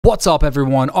What's up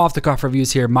everyone, Off the Cuff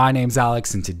Reviews here. My name's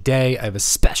Alex and today I have a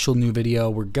special new video.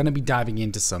 We're going to be diving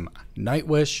into some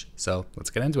Nightwish, so let's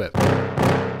get into it.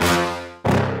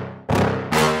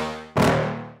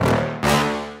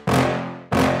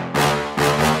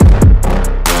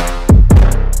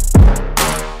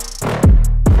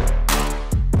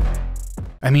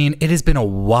 I mean, it has been a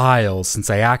while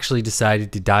since I actually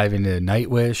decided to dive into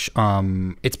Nightwish.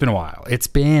 It's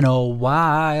been a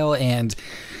while and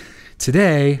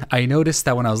today, I noticed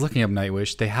that when I was looking up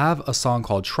Nightwish, they have a song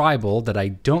called Tribal that I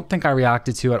don't think I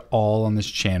reacted to at all on this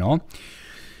channel.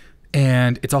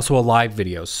 And it's also a live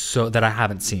video so that I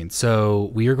haven't seen. So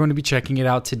we are going to be checking it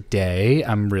out today.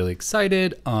 I'm really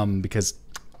excited because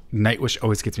Nightwish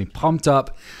always gets me pumped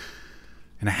up.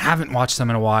 And I haven't watched them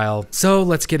in a while. So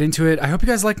let's get into it. I hope you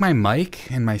guys like my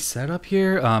mic and my setup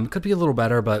here. It could be a little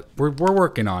better, but we're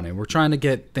working on it. We're trying to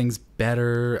get things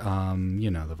better.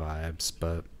 You know the vibes,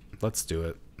 but let's do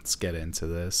it. Let's get into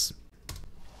this.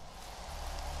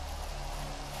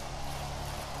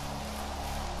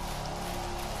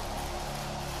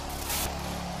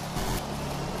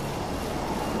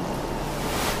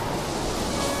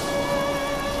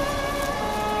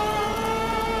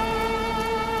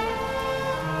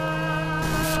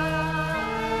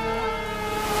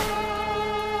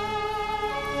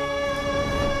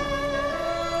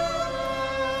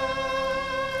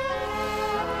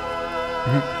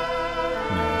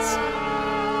 Nice.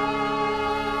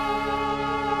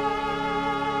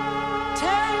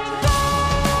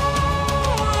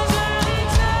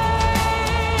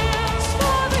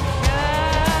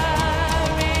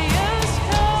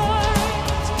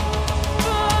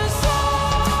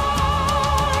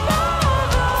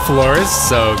 Floor is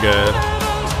so good.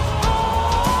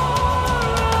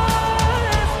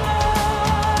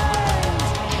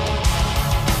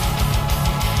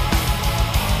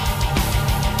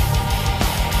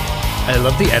 I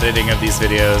love the editing of these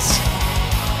videos.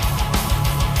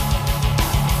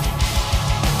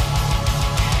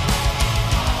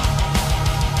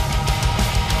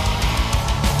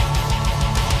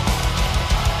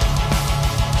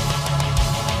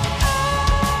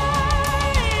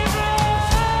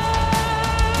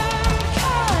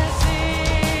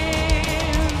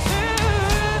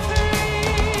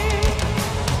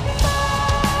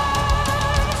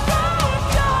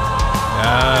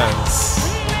 Yes.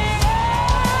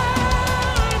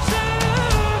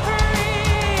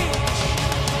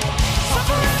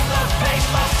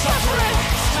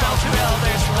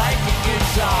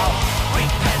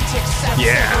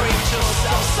 Yeah.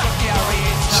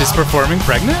 She's performing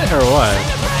pregnant or what?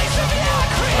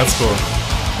 That's cool.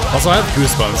 Also, I have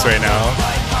goosebumps right now.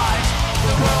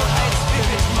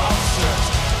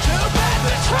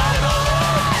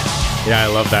 Yeah, I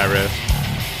love that riff.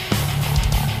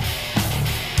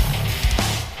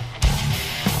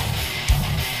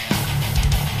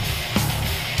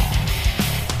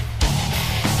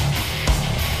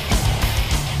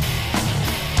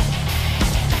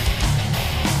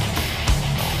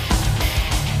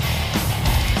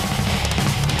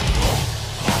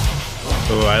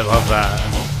 Oh, I love that.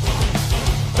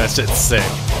 That shit's sick.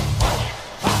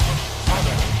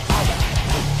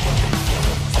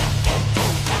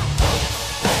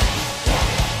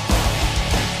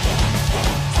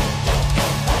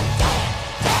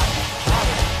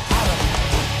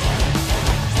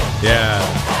 Yeah.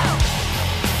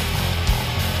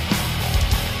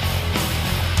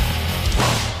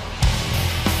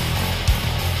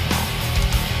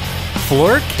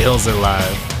 Floor kills it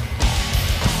live.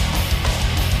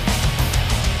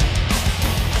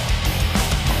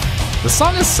 The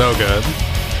song is so good.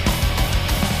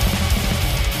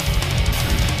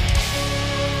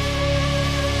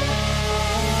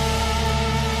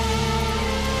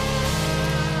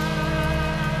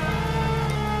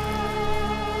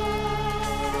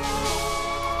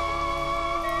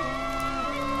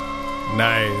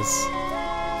 Nice.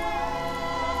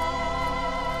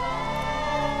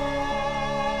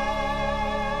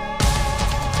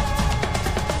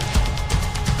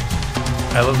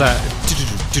 I love that.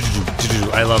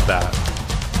 I love that.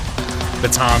 The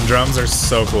tom drums are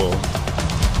so cool.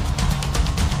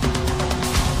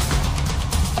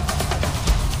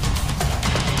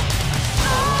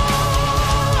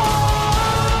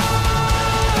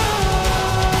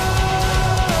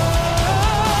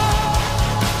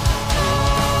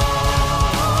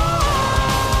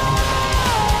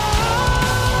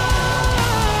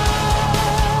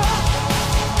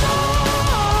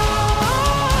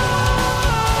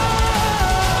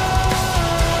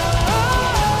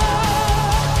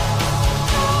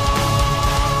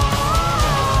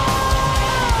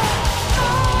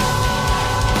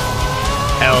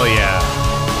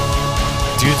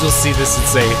 will see this and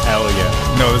say, hell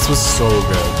yeah. No, this was so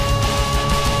good.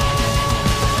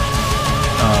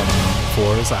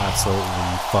 Four is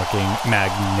absolutely fucking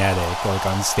magnetic, like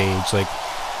on stage. Like,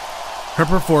 her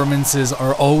performances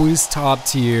are always top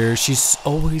tier. She's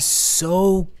always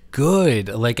so good,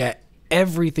 like at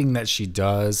everything that she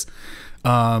does.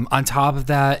 On top of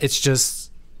that, it's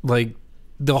just like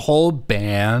the whole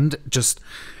band just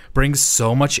brings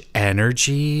so much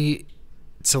energy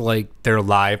to like their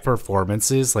live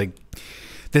performances. Like,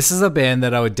 this is a band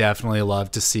that I would definitely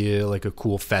love to see at like a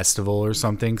cool festival or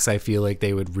something, because I feel like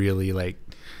they would really like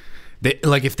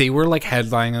if they were like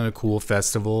headlining on a cool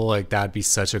festival, like that'd be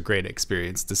such a great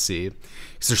experience to see,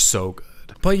 because they're so good.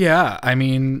 But yeah, I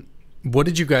mean, what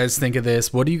did you guys think of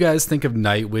this? What do you guys think of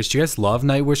Nightwish? Do you guys love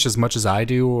Nightwish as much as I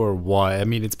do, or what? I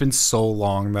mean, it's been so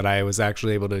long that I was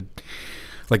actually able to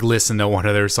like listen to one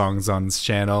of their songs on this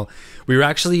channel. We were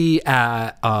actually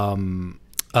at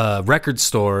a record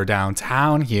store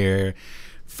downtown here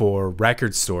for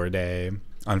Record Store Day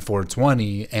on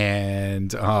 420,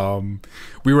 and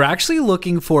we were actually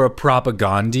looking for a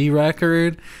Propagandhi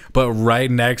record, but right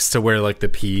next to where like the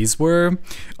P's were,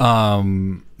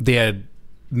 they had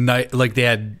they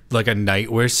had like a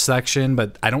Nightwish section,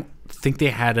 but I don't think they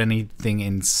had anything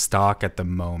in stock at the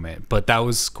moment. But that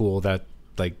was cool that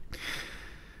like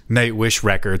Nightwish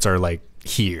records are like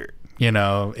here, you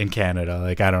know, in Canada.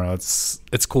 Like, I don't know, it's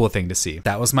a cool thing to see.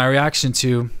 That was my reaction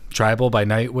to Tribal by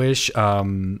Nightwish.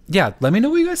 Yeah, let me know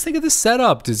what you guys think of this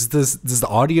setup. Does the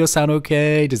audio sound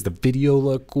okay? Does the video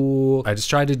look cool? I just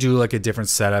tried to do like a different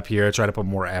setup here. I try to put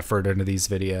more effort into these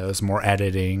videos, more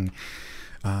editing.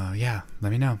 Yeah,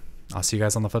 let me know. I'll see you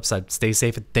guys on the flip side. Stay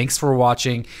safe, and thanks for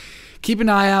watching. Keep an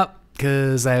eye out,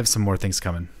 because I have some more things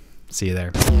coming. See you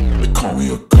there. They call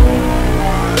me a god.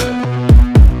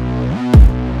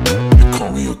 They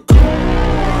call me a god.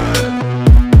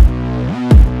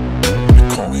 They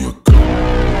call me a god.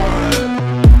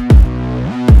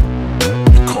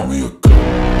 They call me a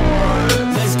god.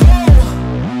 Let's go.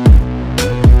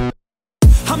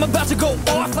 I'm about to go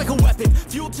off like a weapon.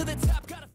 Fuel to the top.